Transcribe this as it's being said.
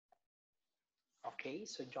Okay,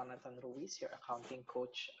 so Jonathan Ruiz, your accounting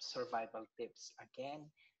coach, survival tips. Again,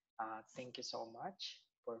 thank you so much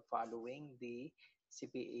for following the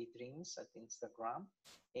CPA Dreams at Instagram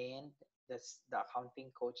and the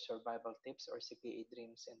accounting coach survival tips or CPA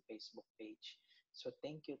Dreams and Facebook page. So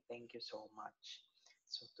thank you so much.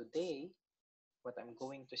 So today, what I'm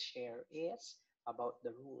going to share is about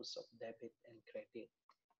the rules of debit and credit.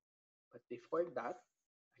 But before that,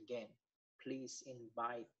 again, please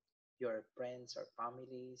invite your friends or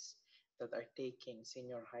families that are taking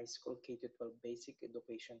senior high school K-12 basic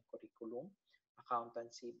education curriculum,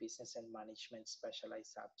 accountancy, business and management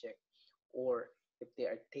specialized subject, or if they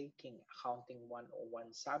are taking accounting 101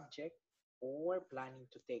 subject or planning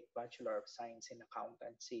to take Bachelor of Science in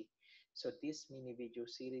accountancy. So this mini video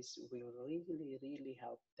series will really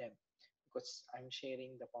help them because I'm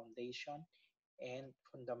sharing the foundation and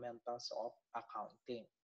fundamentals of accounting.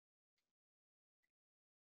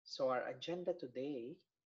 So our agenda today,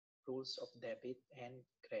 rules of debit and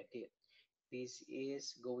credit. This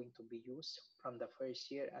is going to be used from the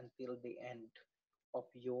first year until the end of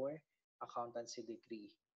your accountancy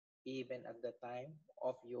degree, even at the time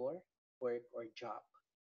of your work or job.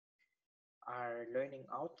 Our learning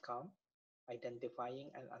outcome,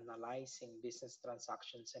 identifying and analyzing business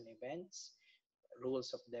transactions and events,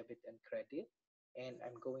 rules of debit and credit, and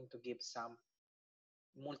I'm going to give some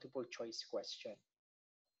multiple choice question.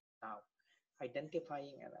 Now,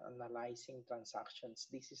 identifying and analyzing transactions.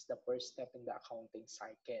 This is the first step in the accounting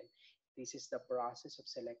cycle. This is the process of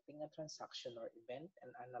selecting a transaction or event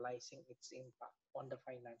and analyzing its impact on the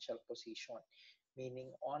financial position,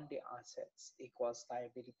 meaning on the assets equals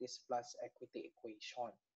liabilities plus equity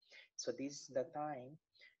equation. So this is the time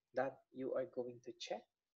that you are going to check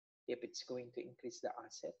if it's going to increase the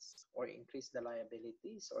assets or increase the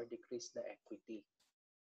liabilities or decrease the equity.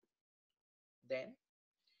 Then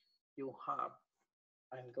you have,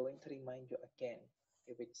 I'm going to remind you again,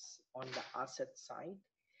 if it's on the asset side,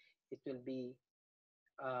 it will be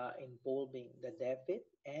involving the debit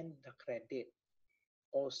and the credit.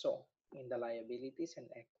 Also, in the liabilities and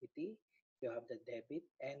equity, you have the debit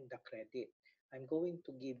and the credit. I'm going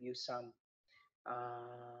to give you some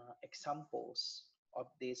examples of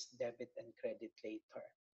this debit and credit later.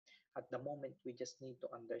 At the moment, we just need to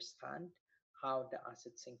understand how the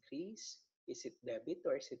assets increase. Is it debit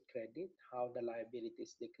or is it credit? How the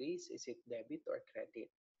liabilities decrease. Is it debit or credit?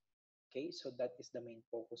 Okay, so that is the main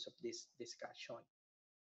focus of this discussion.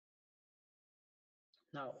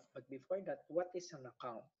 Now, but before that, what is an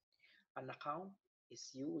account? An account is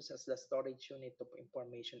used as the storage unit of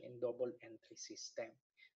information in double entry system.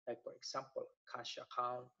 Like for example, cash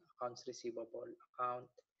account, accounts receivable account,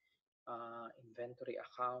 inventory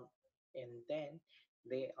account, and then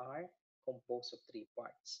they are composed of three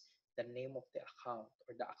parts: the name of the account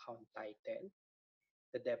or the account title,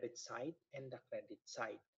 the debit side, and the credit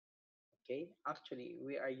side. Okay, actually,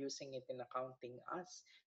 we are using it in accounting as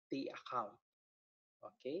the account.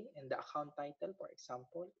 Okay, and the account title, for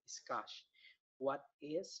example, is cash. What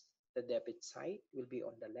is the debit side will be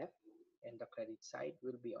on the left, and the credit side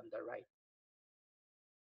will be on the right.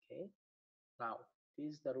 Okay, now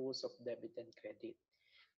this is the rules of debit and credit.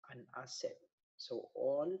 An asset. So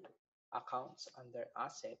all accounts under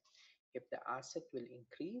asset, if the asset will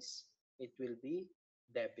increase, it will be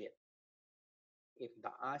debit. If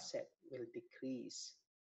the asset will decrease,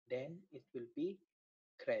 then it will be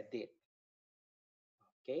credit.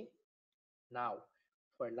 Okay. Now,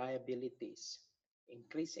 for liabilities,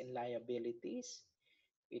 increase in liabilities,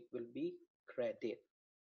 it will be credit.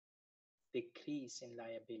 Decrease in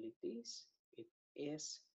liabilities, it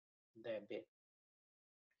is debit.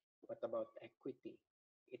 What about equity?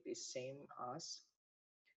 It is same as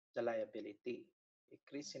the liability.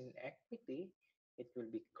 Decrease in equity, it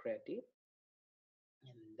will be credit.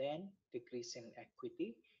 And then decrease in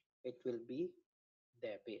equity, it will be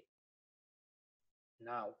debit.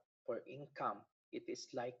 Now, for income, it is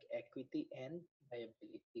like equity and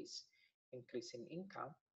liabilities. Increase in income,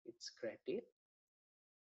 it's credit.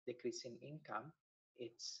 Decrease in income,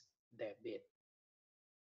 it's debit.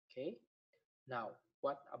 Okay. Now,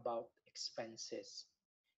 what about expenses?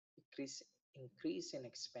 Increase in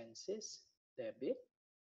expenses, debit.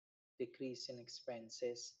 Decrease in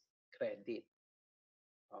expenses, credit.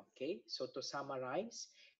 Okay, so to summarize,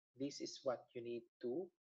 this is what you need to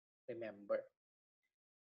remember.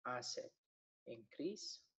 Asset,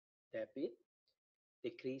 increase, debit,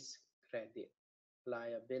 decrease, credit.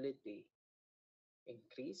 Liability,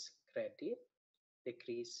 increase, credit,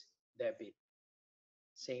 decrease, debit.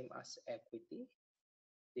 Same as equity,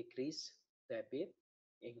 decrease, debit,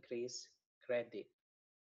 increase, credit.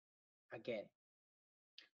 Again,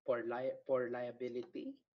 For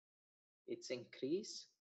liability, it's increase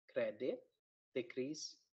credit,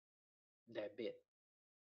 decrease debit.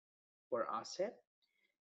 For asset,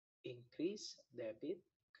 increase debit,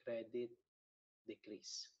 credit,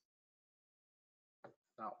 decrease.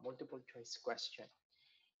 Now, multiple choice question.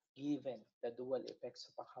 Given the dual effects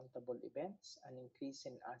of accountable events, an increase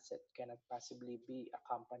in asset cannot possibly be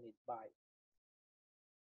accompanied by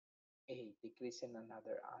A. Decrease in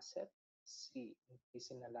another asset, C.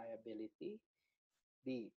 Increase in a liability,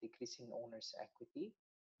 D. Decrease in owner's equity,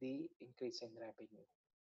 D. Increase in revenue.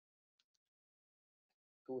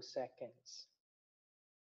 2 seconds.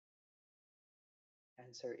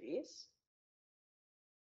 Answer is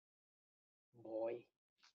boy.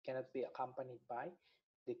 Cannot be accompanied by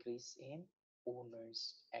decrease in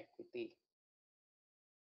owner's equity.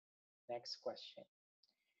 Next question.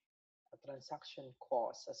 A transaction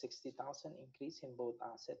caused a 60,000 increase in both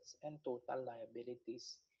assets and total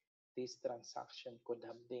liabilities. This transaction could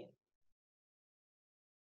have been.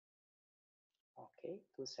 Okay,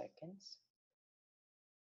 2 seconds.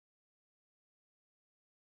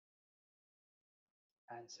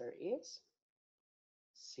 Answer is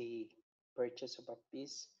C. Purchase of a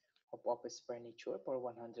piece of office furniture for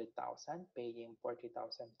 100,000, paying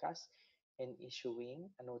 40,000 cash, and issuing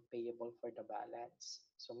a note payable for the balance.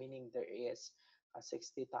 So meaning there is a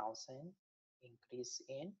 60,000 increase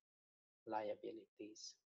in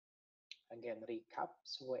liabilities. Again, recap.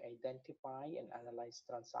 So I identify and analyze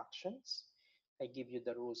transactions. I give you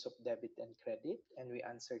the rules of debit and credit, and we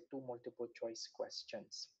answer two multiple choice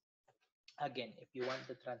questions. Again, if you want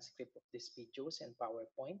the transcript of these videos and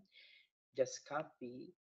PowerPoint, just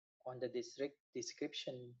copy on the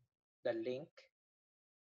description the link,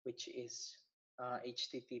 which is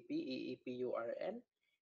http EEP URL,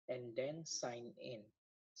 and then sign in.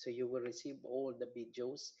 So you will receive all the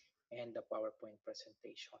videos and the PowerPoint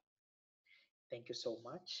presentation. Thank you so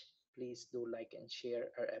much. Please do like and share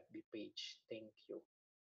our FB page. Thank you.